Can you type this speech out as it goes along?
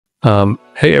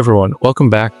Hey everyone,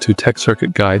 welcome back to Tech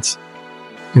Circuit Guides.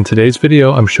 In today's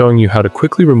video, I'm showing you how to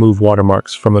quickly remove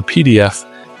watermarks from a PDF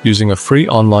using a free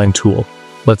online tool.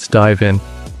 Let's dive in.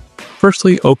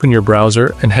 Firstly, open your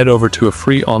browser and head over to a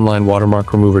free online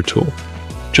watermark remover tool.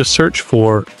 Just search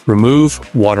for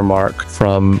Remove Watermark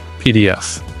from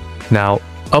PDF. Now,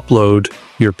 upload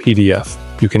your PDF.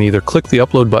 You can either click the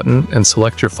upload button and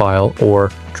select your file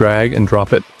or drag and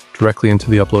drop it directly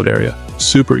into the upload area.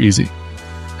 Super easy.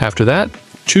 After that,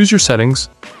 choose your settings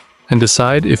and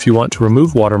decide if you want to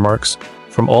remove watermarks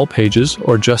from all pages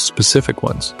or just specific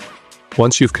ones.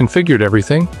 Once you've configured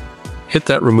everything, hit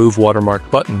that Remove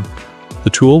Watermark button. The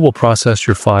tool will process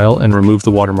your file and remove the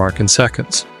watermark in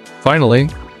seconds. Finally,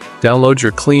 download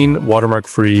your clean,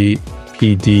 watermark-free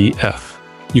PDF.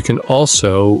 You can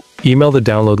also email the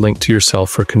download link to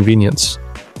yourself for convenience.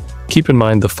 Keep in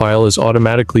mind the file is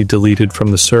automatically deleted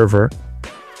from the server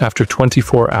after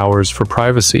 24 hours for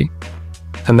privacy.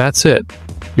 And that's it.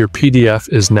 Your PDF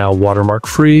is now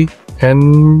watermark-free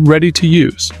and ready to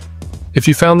use. If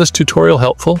you found this tutorial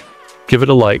helpful, give it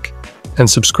a like and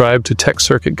subscribe to Tech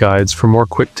Circuit Guides for more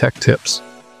quick tech tips.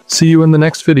 See you in the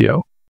next video.